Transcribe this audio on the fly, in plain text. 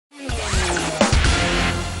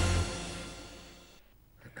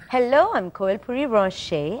Hello, I'm Koel Purie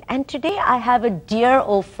Rinchet, and today I have a dear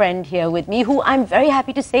old friend here with me who I'm very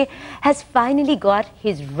happy to say has finally got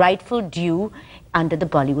his rightful due under the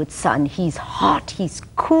Bollywood sun. He's hot, he's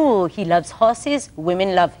cool, he loves horses,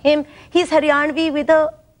 women love him. He's Haryanvi with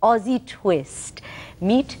a Aussie twist.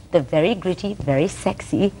 Meet the very gritty, very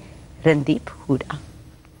sexy Randeep Hooda.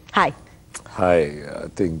 Hi. Hi, I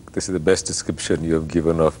think this is the best description you have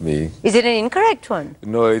given of me. Is it an incorrect one?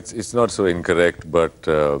 No, it's not so incorrect, but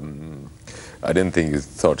I didn't think you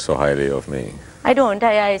thought so highly of me. I don't.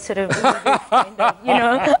 I sort of,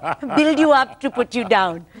 build you up to put you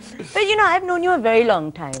down. But, I've known you a very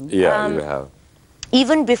long time. Yeah, you have.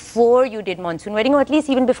 Even before you did Monsoon Wedding, or at least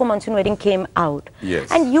even before Monsoon Wedding came out.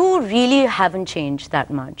 Yes. And you really haven't changed that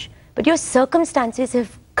much. But your circumstances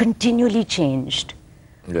have continually changed.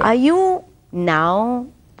 Yeah. Are you now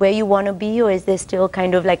where you want to be, or is there still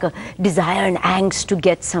kind of like a desire and angst to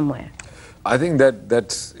get somewhere? I think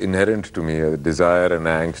that's inherent to me, a desire and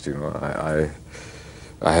angst,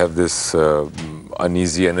 I have this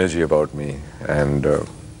uneasy energy about me, and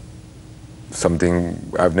something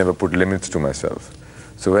I've never put limits to myself.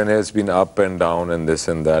 So when it's been up and down and this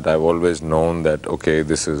and that, I've always known that, okay,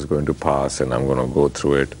 this is going to pass and I'm going to go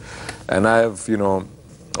through it. And I have,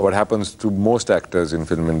 what happens to most actors in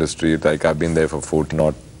film industry, like I've been there for 4,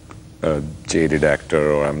 not a jaded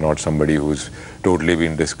actor, or I'm not somebody who's totally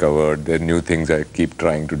been discovered. There are new things I keep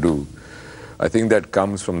trying to do. I think that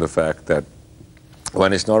comes from the fact that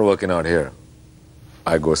when it's not working out here,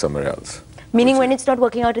 I go somewhere else. Meaning when it's not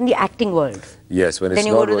working out in the acting world? Yes, when it's not...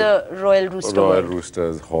 Then you go to the Royal Rooster Royal world.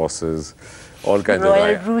 Roosters, horses, all kinds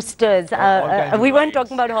Royal of... Roosters. We weren't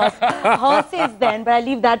talking about horses then, but I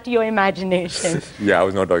leave that to your imagination. Yeah, I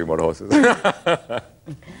was not talking about horses.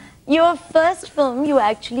 Your first film you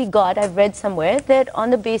actually got, I've read somewhere, that on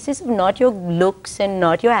the basis of not your looks and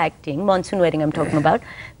not your acting, Monsoon Wedding I'm talking about,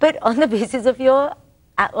 but on the basis of your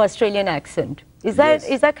Australian accent. Is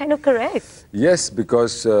that kind of correct? Yes,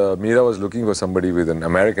 because Meera was looking for somebody with an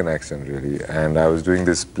American accent, really. And I was doing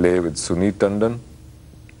this play with Sunit Tandon,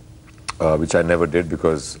 which I never did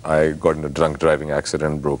because I got in a drunk driving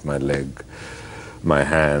accident, broke my leg, my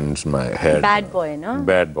hands, my head. Bad boy, no?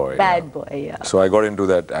 Bad boy. Bad boy, yeah. So I got into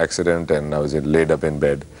that accident and I was laid up in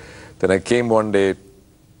bed. Then I came one day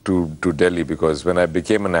to Delhi because when I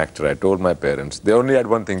became an actor, I told my parents, they only had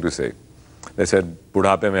one thing to say. They said,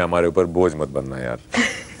 "Budhape mein hamare upar boj mat banna yaar."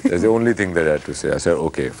 That's the only thing that I had to say. I said,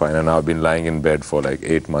 okay, fine. And now I've been lying in bed for like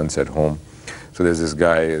 8 months at home. So there's this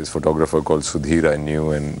guy, this photographer called Sudhir I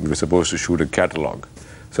knew, and we were supposed to shoot a catalogue.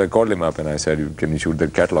 So I called him up and I said, can you shoot the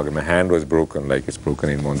catalogue? And my hand was broken, like it's broken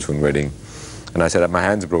in Monsoon Wedding. And I said, my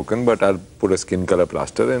hand's broken, but I'll put a skin color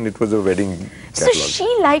plaster, and it was a wedding catalogue. So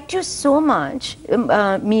she liked you so much,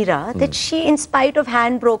 Meera, that she, in spite of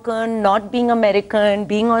hand broken, not being American,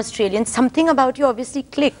 being Australian, something about you obviously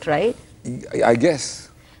clicked, right? I guess.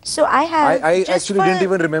 So I have... I actually didn't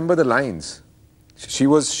even remember the lines. She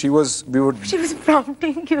was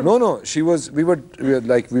prompting you. No,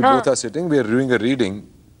 we both are sitting, we are doing a reading,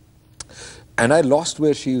 and I lost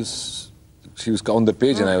where she was on the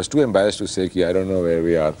page, and I was too embarrassed to say, I don't know where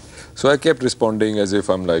we are. So I kept responding as if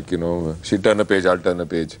I'm like, she'll turn a page, I'll turn a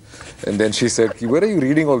page. And then she said, where are you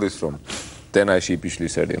reading all this from? Then I sheepishly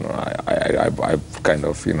said, I kind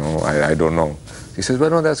of, I don't know. She says,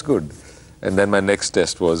 well, no, that's good. And then my next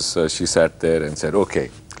test was, she sat there and said,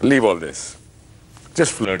 okay, leave all this.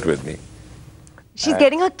 Just flirt with me. She's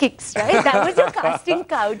getting her kicks, right? That was your casting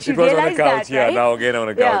couch. You realized that, right? Yeah, now again on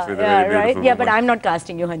a couch with a very beautiful woman. Yeah, but I'm not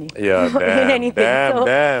casting you, honey. Yeah, damn, in anything.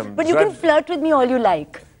 damn. But you can flirt with me all you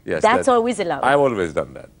like. Yes, that's always allowed. I've always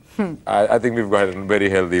done that. I think we've got a very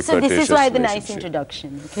healthy flirtatious So this is why the nice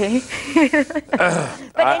introduction, okay?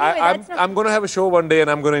 But anyway, I'm going to have a show one day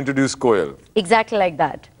and I'm going to introduce Koel. Exactly like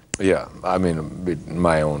that. Yeah, I mean, with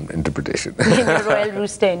my own interpretation. In the Royal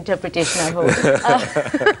Rooster interpretation, I hope.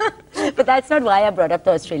 But that's not why I brought up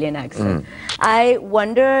the Australian accent. I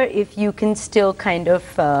wonder if you can still kind of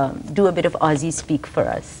do a bit of Aussie speak for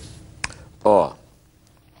us. Oh.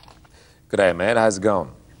 G'day, mate. How's it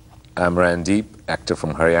going? I'm Randeep, actor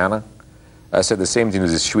from Haryana. I said the same thing to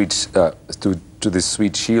this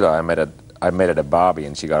sweet Sheila I met at a Barbie,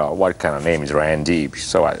 and she got, oh, what kind of name is Randeep?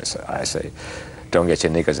 So I say, don't get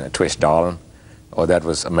your knickers in a twist, darling. Oh, that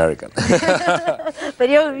was American. But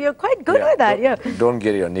you're quite good with that, yeah. Don't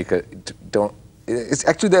get your knickers. Don't. It's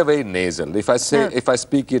actually they're very nasal. If I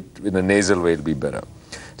speak it in a nasal way, it'll be better.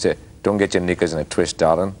 Say, don't get your knickers in a twist,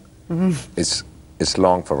 darling. It's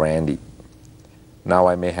long for Randy. Now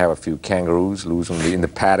I may have a few kangaroos loose in the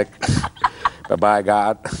paddock. But by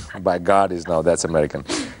God is now that's American.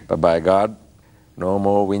 But by God, No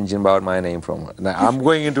more whinging about my name from her. Now, I'm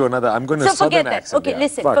going into another, I'm going to So southern forget that. accent. Okay, yeah.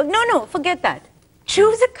 listen. But No, forget that.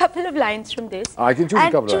 Choose a couple of lines from this. I can choose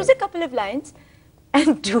a couple of choose lines. a couple of lines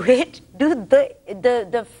and do it. Do the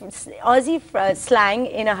Aussie slang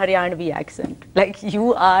in a Haryanvi accent. Like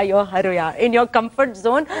you are in your comfort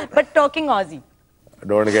zone, but talking Aussie.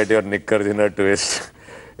 Don't get your knickers in a twist.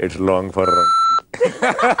 It's long for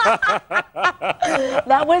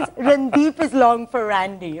That was Randeep is long for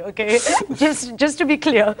Randy, okay? just to be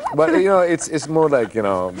clear. But you know, it's more like, you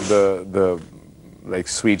know, the like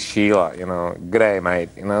sweet Sheila, you know, g'day mate,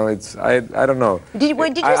 you know, it's I don't know. Did you speak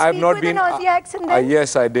with an Aussie accent then?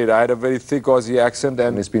 Yes, I did. I had a very thick Aussie accent,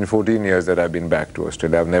 and it's been 14 years that I've been back to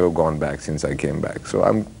Australia. I've never gone back since I came back, so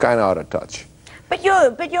I'm kind of out of touch. But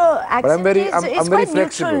your accent is very quite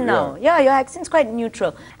neutral now. Yeah. Yeah, your accent's quite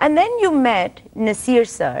neutral. And then you met Nasir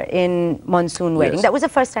sir in Monsoon Wedding. Yes. That was the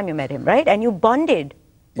first time you met him, right? And you bonded.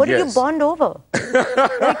 What did you Yes. bond over?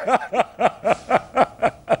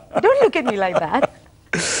 Don't look at me like that.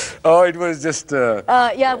 Oh, it was just.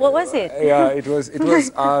 Yeah, what was it? Yeah, it was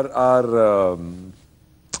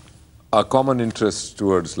our common interest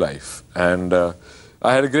towards life, and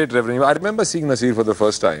I had a great revenue. I remember seeing Nasir for the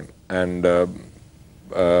first time, and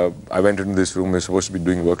I went into this room. We were supposed to be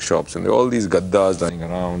doing workshops, and there were all these gaddas lying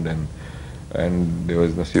around, and there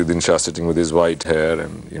was Nasiruddin Shah sitting with his white hair,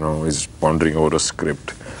 and you know, he's pondering over a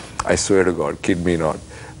script. I swear to God, kid me not.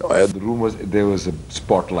 The room there was a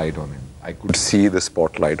spotlight on him. I could see the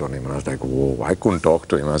spotlight on him, and I was like, whoa! I couldn't talk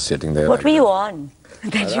to him. I was sitting there. What like were you on?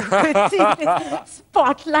 That you could see the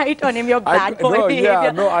spotlight on him, your bad boy no, behavior.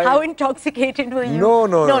 yeah, no, How intoxicated were you? No.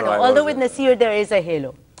 Although with Nasir there is a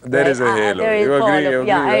halo. There is a halo. There is You agree?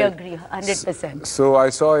 yeah, I right? agree, 100%. So I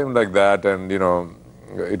saw him like that, and you know,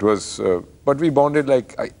 it was. But we bonded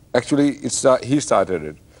like. He started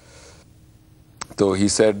it. So he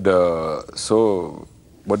said, "So,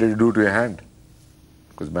 what did you do to your hand?"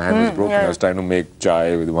 Because my hand was broken. Yeah. I was trying to make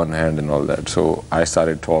chai with one hand and all that. So I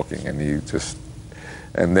started talking, and he just.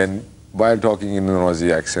 And then while talking in an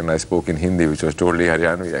Aussie accent, I spoke in Hindi, which was totally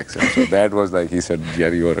Haryanvi accent. So that was like, he said, yeah,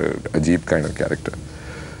 you're a Ajib kind of character.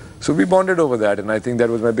 So we bonded over that, and I think that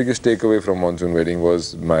was my biggest takeaway from Monsoon Wedding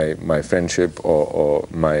was my friendship or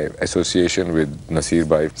my association with Nasir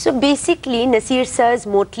Bhai. So basically, Nasir sir's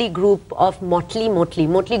Motley group of Motley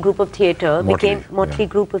group of theatre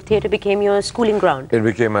became your schooling ground. It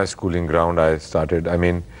became my schooling ground. I started, I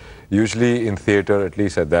mean, usually in theatre, at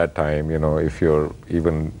least at that time, you know, if you're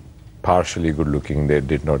even partially good looking, they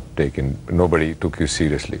did not take in, nobody took you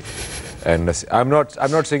seriously. And I'm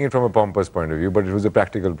not saying it from a pompous point of view, but it was a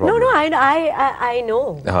practical problem. No, I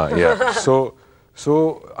know. Yeah. So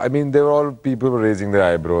I mean, they were all people were raising their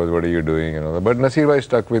eyebrows. What are you doing? You know. But Nasir Bhai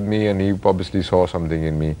stuck with me, and he obviously saw something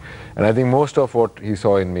in me. And I think most of what he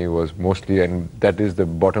saw in me was mostly, and that is the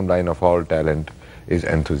bottom line of all talent, is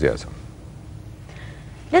enthusiasm.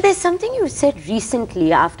 Now, there's something you said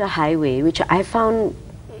recently after Highway, which I found,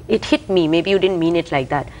 it hit me. Maybe you didn't mean it like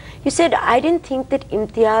that. You said, I didn't think that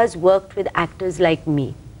Imtiaz worked with actors like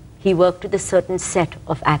me. He worked with a certain set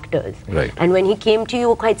of actors. Right. And when he came to you, you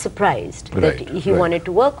were quite surprised that he wanted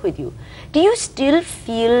to work with you. Do you still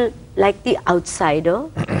feel like the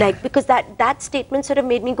outsider? Like, because that statement sort of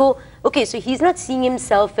made me go, okay, so he's not seeing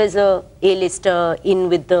himself as a A-lister in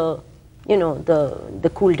with the, you know,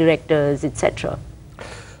 the cool directors, etc.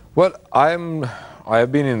 Well, I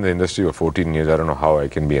have been in the industry for 14 years. I don't know how I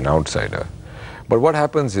can be an outsider. But what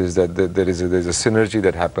happens is that there's a synergy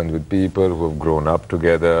that happens with people who have grown up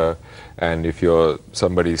together, and if you're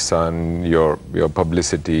somebody's son, your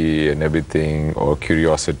publicity and everything, or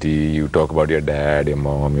curiosity, you talk about your dad, your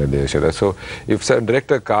mom, your this, your that. So if a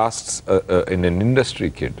director casts in an industry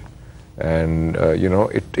kid, and you know,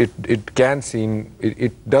 it can seem,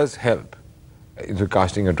 it does help into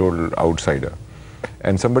casting a total outsider.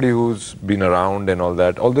 And somebody who's been around and all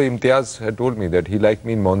that, although Imtiaz had told me that he liked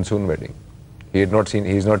me in Monsoon Wedding. He's not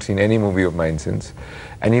seen any movie of mine since.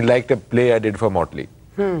 And he liked a play I did for Motley.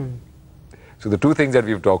 So the two things that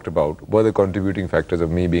we've talked about were the contributing factors of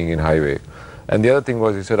me being in Highway. And the other thing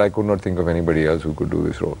was, he said, I could not think of anybody else who could do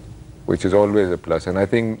this role, which is always a plus. And I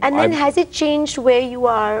think... And then has it changed where you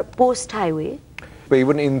are post-Highway? But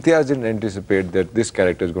even Imtiaz didn't anticipate that this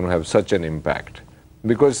character is going to have such an impact.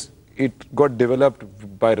 Because it got developed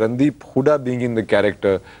by Randeep Hooda being in the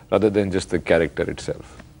character rather than just the character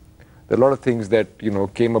itself. There are a lot of things that, you know,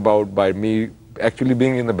 came about by me actually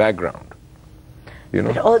being in the background, you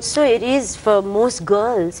know. But also it is, for most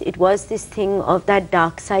girls, it was this thing of that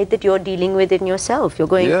dark side that you're dealing with in yourself. You're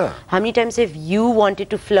going, how many times have you wanted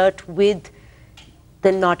to flirt with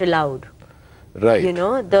the not allowed? Right. You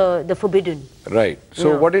know, the forbidden. Right.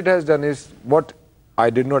 So what it has done is, what I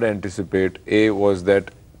did not anticipate, A, was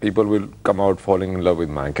that people will come out falling in love with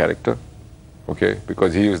my character, okay,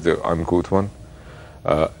 because he is the uncouth one.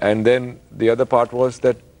 And then the other part was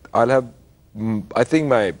that I'll have, I think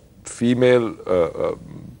my female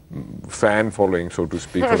fan following, so to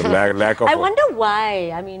speak, for the lack of I wonder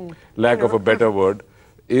why. I mean, lack of a better word,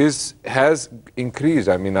 has increased.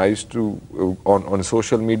 I mean, I used to on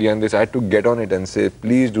social media and this, I had to get on it and say,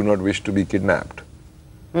 please do not wish to be kidnapped.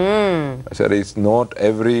 I said, it's not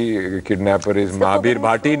every kidnapper is Mahabir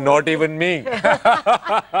Bhati, not even me.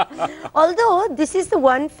 Although this is the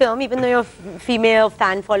one film, even though your female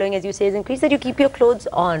fan following, as you say, is increased, that you keep your clothes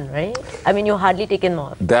on, right? I mean, you hardly take them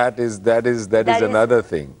off. That is another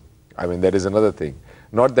thing. I mean, that is another thing.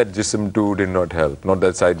 Not that Jism 2 did not help, not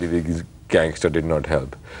that Side Living Gangster did not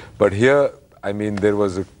help. But here, I mean, there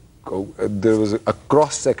was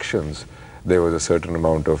cross sections. There was a certain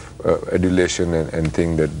amount of adulation and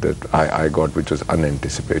thing that I got, which was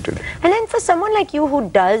unanticipated. And then for someone like you who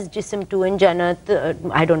does Jism 2 and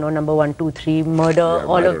Jannat, I don't know, number 1, 2, 3, Murder,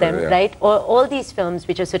 all of them, right? All these films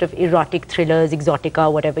which are sort of erotic thrillers,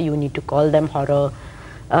 exotica, whatever you need to call them, horror.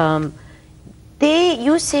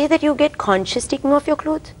 You say that you get conscious taking off your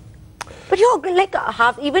clothes? But you're like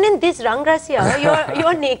half, even in this Rang Rasiya,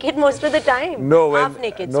 you're naked most of the time. No, half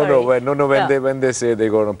naked, when they say they're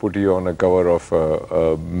going to put you on a cover of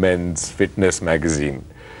a men's fitness magazine,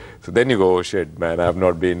 so then you go, oh shit, man, I've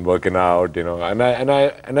not been working out, you know,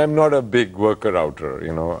 and I'm not a big worker outer,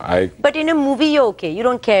 you know. But in a movie, you're okay. You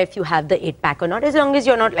don't care if you have the 8-pack or not, as long as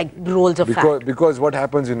you're not like rolls of fat. Because what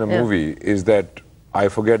happens in a movie is that I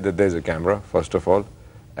forget that there's a camera, first of all.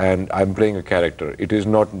 And I'm playing a character. It is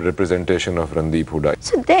not representation of Randeep Hooda.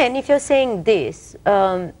 So then, if you're saying this,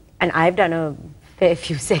 and I've done a fair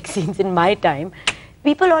few sex scenes in my time,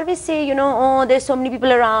 people always say, you know, oh, there's so many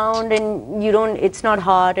people around and it's not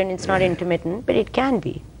hot and it's not intermittent, but it can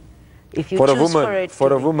be. If you for choose a woman, for it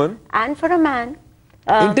for a woman, and for a man.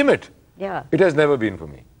 Intimate. Yeah. It has never been for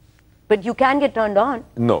me. But you can get turned on.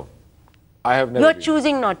 No. I have never You're been.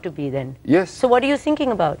 choosing not to be then. Yes. So what are you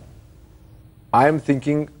thinking about? I am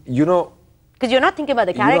thinking, you know... Because you're not thinking about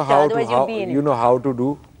the character, otherwise you'll be in it. You know how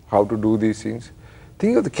to do these things?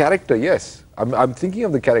 Thinking of the character, yes. I'm thinking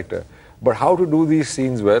of the character. But how to do these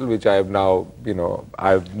scenes well, which I have now, you know,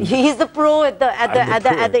 He's the pro at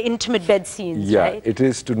the intimate bed scenes, right? Yeah, it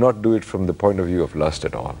is to not do it from the point of view of lust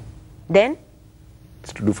at all. Then?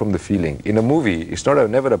 It's to do from the feeling. In a movie, it's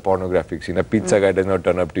never a pornographic scene. A pizza guy does not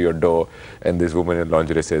turn up to your door and this woman in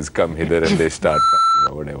lingerie says, come hither, and they start,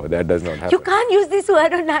 or whatever. That does not happen. You can't use this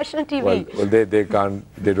word on national TV. Well, they can't,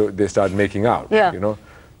 they start making out, you know.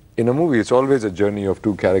 In a movie, it's always a journey of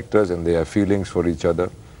two characters and they have feelings for each other.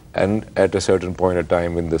 And at a certain point of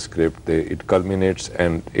time in the script, it culminates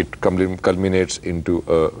into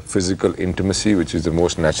a physical intimacy, which is the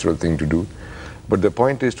most natural thing to do. But the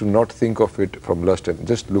point is to not think of it from lust and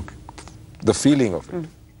just look the feeling of it.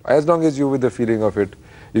 As long as you're with the feeling of it,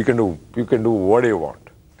 you can do what you want.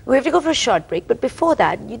 We have to go for a short break, but before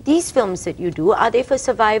that, these films that you do, are they for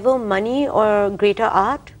survival, money, or greater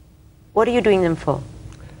art? What are you doing them for?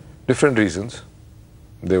 Different reasons.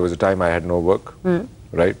 There was a time I had no work,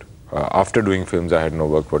 right? After doing films, I had no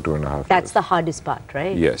work for 2.5 years. That's the hardest part,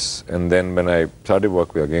 right? Yes. And then when I started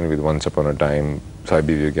work again with Once Upon a Time, Side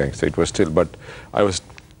Living Gangster, it was still, but I was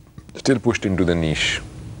still pushed into the niche.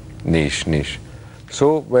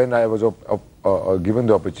 So when I was given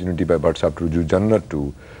the opportunity by Bhatt Sahab to do Jannat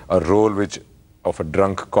 2, a role of a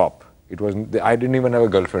drunk cop, I didn't even have a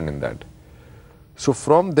girlfriend in that. So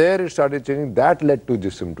from there it started changing. That led to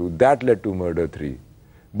Jism 2, that led to Murder 3.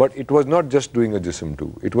 But it was not just doing a Jism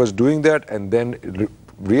 2. It was doing that and then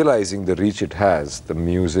realizing the reach it has, the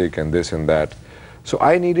music and this and that. So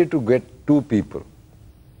I needed to get two people.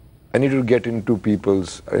 I need to get into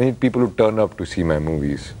I need people who turn up to see my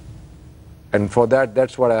movies. And for that,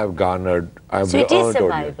 that's what I have garnered. So it is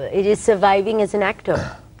survival. It is surviving as an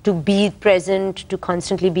actor. To be present, to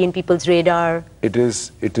constantly be in people's radar. It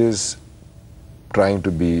is trying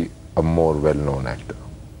to be a more well-known actor.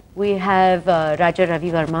 We have Raja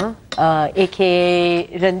Ravi Verma, aka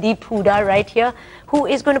Randeep Hooda right here, who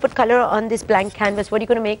is going to put color on this blank canvas. What are you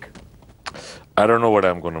going to make? I don't know what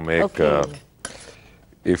I'm going to make. Okay.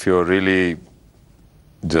 If you're really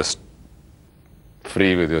just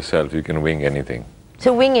free with yourself, you can wing anything.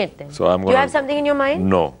 So wing it then. So do you have something in your mind?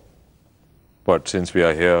 No. But since we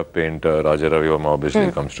are here, painter Raja Ravi Verma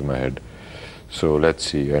obviously comes to my head. So let's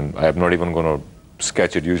see. And I'm not even going to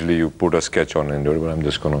sketch it. Usually you put a sketch on and do it, but I'm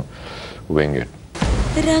just going to wing it.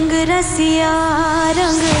 Rang Rasiya,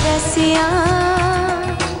 Rang Rasiya.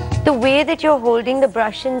 The way that you're holding the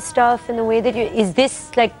brush and stuff, and the way that is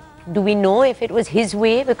this like do we know if it was his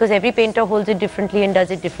way? Because every painter holds it differently and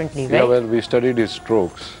does it differently, right? Yeah, well, we studied his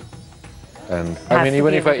strokes. And I mean,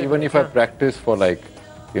 even if I practice for like,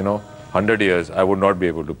 100 years, I would not be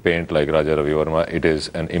able to paint like Raja Ravi Verma. It is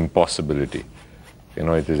an impossibility.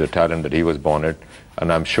 It is a talent that he was born at.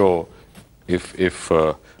 And I'm sure if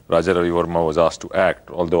Raja Ravi Verma was asked to act,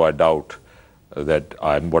 although I doubt that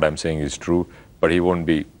what I'm saying is true, but he won't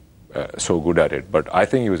be so good at it. But I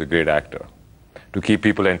think he was a great actor. To keep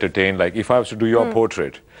people entertained, like if I was to do your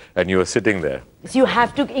portrait and you were sitting there. So you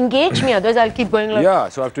have to engage me, otherwise I'll keep going like... Yeah,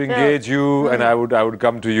 so I have to engage you, and I would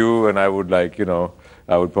come to you, and I would like,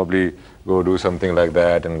 I would probably go do something like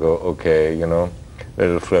that and go, okay,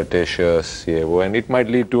 little flirtatious, and it might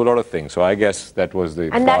lead to a lot of things. So I guess that was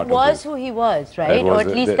the And that was who he was, right? Or at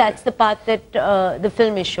least that's the part that the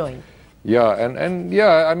film is showing. Yeah, and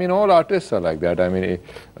yeah, I mean, all artists are like that. I mean,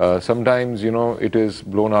 sometimes, it is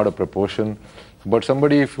blown out of proportion. But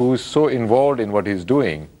somebody who's so involved in what he's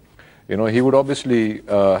doing, he would obviously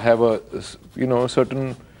have a,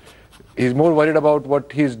 certain... He's more worried about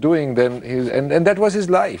what he's doing than his... And that was his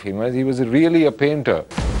life. He was really a painter.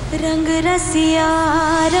 Rang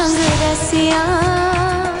Rasiya, Rang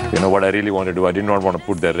Rasiya. What I really want to do, I did not want to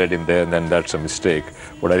put the red in there, and then that's a mistake.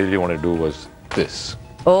 What I really want to do was this.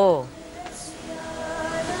 Oh.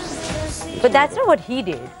 But that's not what he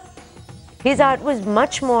did. His art was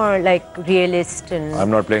much more like realist and... I'm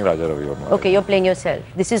not playing Raja Ravi Verma. Okay, you're playing yourself.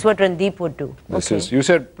 This is what Randeep would do. This is, you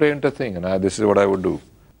said paint a thing, and this is what I would do.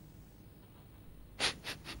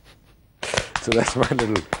 So that's my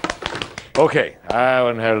little... Okay, I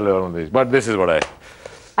haven't had one of these, but this is what I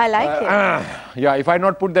like it. Yeah, if I had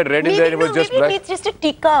not put that red in there, it was just black. Maybe it's just a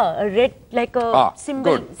tika, a red, like a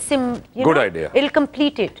symbol. Good. Good idea. It'll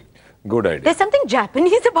complete it. Good idea. There's something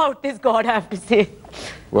Japanese about this god, I have to say.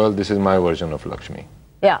 Well, this is my version of Lakshmi.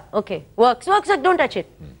 Yeah, okay. Works, don't touch it.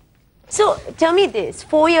 So, tell me this,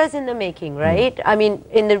 4 years in the making, right? I mean,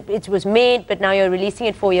 it was made, but now you're releasing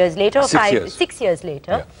it 4 years later, or 6 years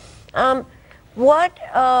later. Yeah. What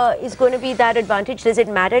is going to be that advantage? Does it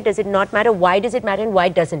matter? Does it not matter? Why does it matter and why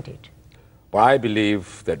doesn't it? Well, I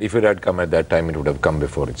believe that if it had come at that time, it would have come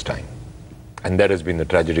before its time. And that has been the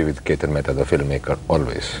tragedy with Ketan Mehta, the filmmaker,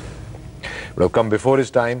 always. It would have come before his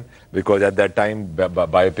time, because at that time,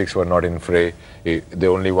 biopics were not in fray. The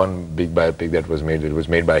only one big biopic that was made, it was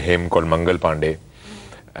made by him, called Mangal Pandey.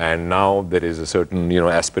 And now there is a certain,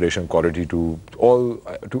 aspiration quality to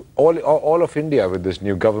all of India with this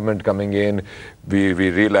new government coming in. We're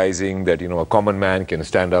realizing that, a common man can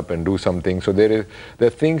stand up and do something. So there are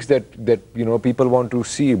things that people want to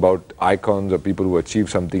see about icons or people who achieve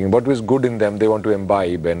something. And what was good in them, they want to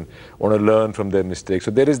imbibe and want to learn from their mistakes.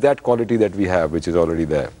 So there is that quality that we have, which is already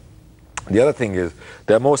there. The other thing is,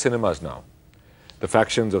 there are more cinemas now. The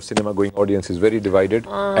factions of cinema-going audience is very divided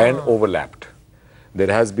and overlapped. There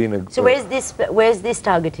has been a... So where's this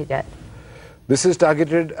targeted at? This is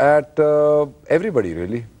targeted at everybody,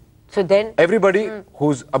 really. So then... Everybody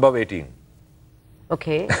who's above 18.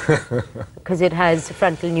 Okay. Because it has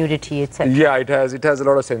frontal nudity, etc. Yeah, it has a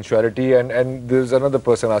lot of sensuality. And there's another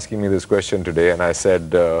person asking me this question today, and I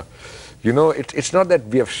said, it's not that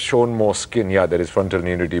we have shown more skin. Yeah, there is frontal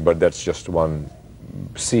nudity, but that's just one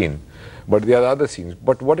scene. But there are other scenes.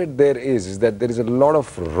 But what there is that there is a lot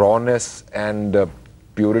of rawness and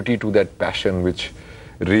purity to that passion, which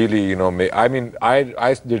really, I mean, I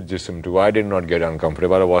did Jism too. I did not get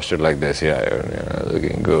uncomfortable. I watched it like this. Yeah,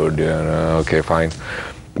 looking good. Okay, fine.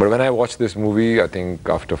 But when I watched this movie, I think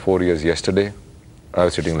after 4 years yesterday, I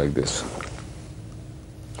was sitting like this.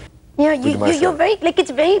 Yeah, you're very,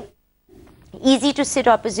 it's very easy to sit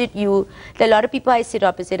opposite you. There are a lot of people I sit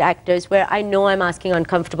opposite, actors, where I know I'm asking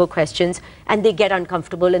uncomfortable questions and they get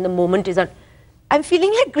uncomfortable and the moment is on. I'm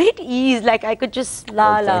feeling like great ease, like I could just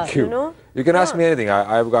thank you. You can ask me anything.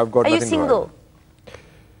 I've got nothing to hide. Are you single?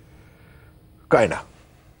 Kinda.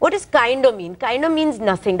 What does kinda mean? Kinda means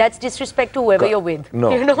nothing. That's disrespect to whoever you're with. No,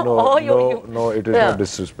 no, it is not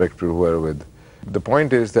disrespect to whoever with. The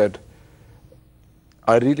point is that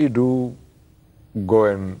I really do go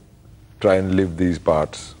and try and live these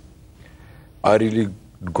parts. I really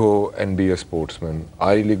go and be a sportsman.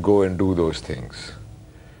 I really go and do those things.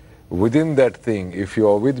 Within that thing, if you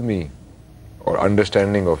are with me or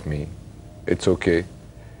understanding of me, it's okay.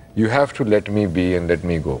 You have to let me be and let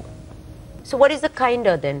me go. So what is the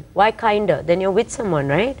kinda then? Why kinda? Then you're with someone,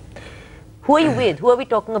 right? Who are you with? Who are we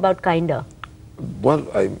talking about kinda? Well,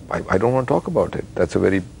 I don't want to talk about it. That's a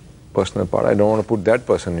very personal part. I don't want to put that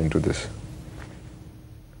person into this.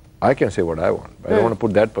 I can say what I want. I don't want to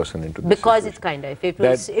put that person into this. Because it's kinda. If it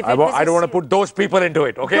was, I don't want to put those people into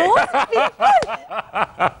it, okay? Those people?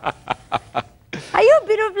 Are you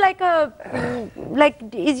bit of like a,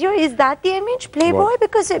 is that the image, Playboy? What?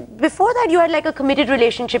 Because before that you had like a committed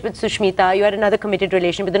relationship with Sushmita, you had another committed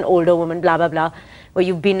relationship with an older woman, blah, blah, blah, where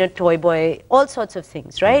you've been a toy boy, all sorts of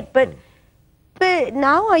things, right? But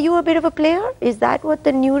now are you a bit of a player? Is that what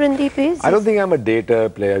the new Randeep is? I don't think I'm a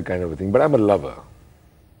dater, player kind of a thing, but I'm a lover.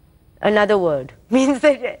 Another word. Means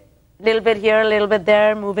that a little bit here, a little bit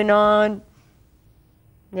there, moving on.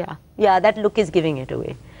 Yeah, yeah, that look is giving it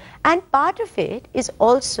away. And part of it is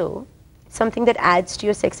also something that adds to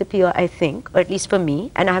your sex appeal, I think, or at least for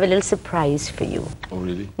me, and I have a little surprise for you. Oh,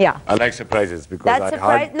 really? Yeah. I like surprises because That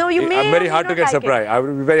surprise, no, you may I'm or very may hard to not get like surprised. I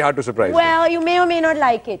will be very hard to surprise. Well, you may or may not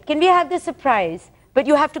like it. Can we have the surprise? But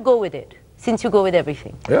you have to go with it, since you go with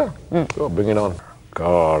everything. Yeah, go, bring it on.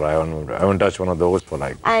 God, I haven't touched one of those for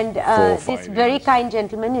like And 4 or 5 this very years. kind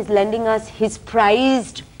gentleman is lending us his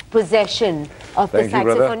prized possession of Thank the you,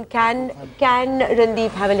 brother. saxophone. Can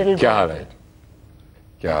Randeep have a little क्या हाल है?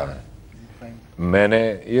 क्या हाल है? मैंने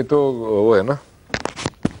ये तो वो है ना?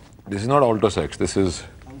 This is not alto sax. This is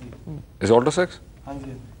alto sax?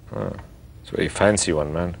 It's a very fancy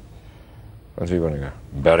one, man. Fancy one,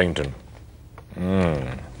 Barrington.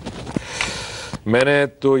 मैंने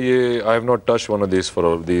तो ये I have not touched one of these for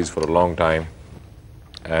a long time,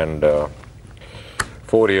 and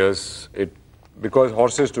 4 years because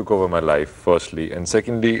horses took over my life firstly, and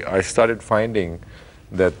secondly I started finding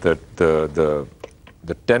that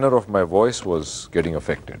the tenor of my voice was getting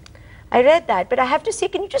affected. I read that, but I have to say,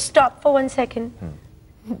 can you just stop for 1 second?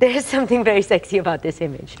 There's something very sexy about this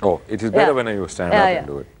image. Oh, it is better when you stand up and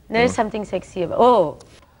do it. There's something sexy about. Oh.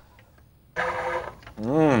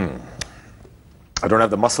 I don't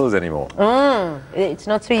have the muscles anymore. It's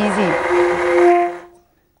not so easy.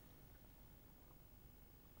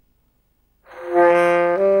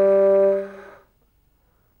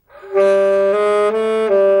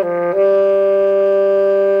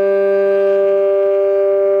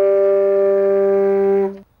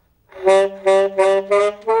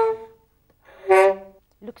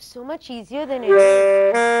 Looks so much easier than it is.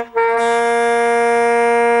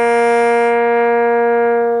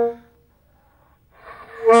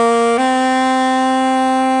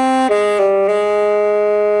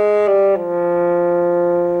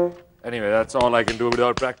 Anyway, that's all I can do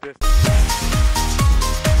without practice.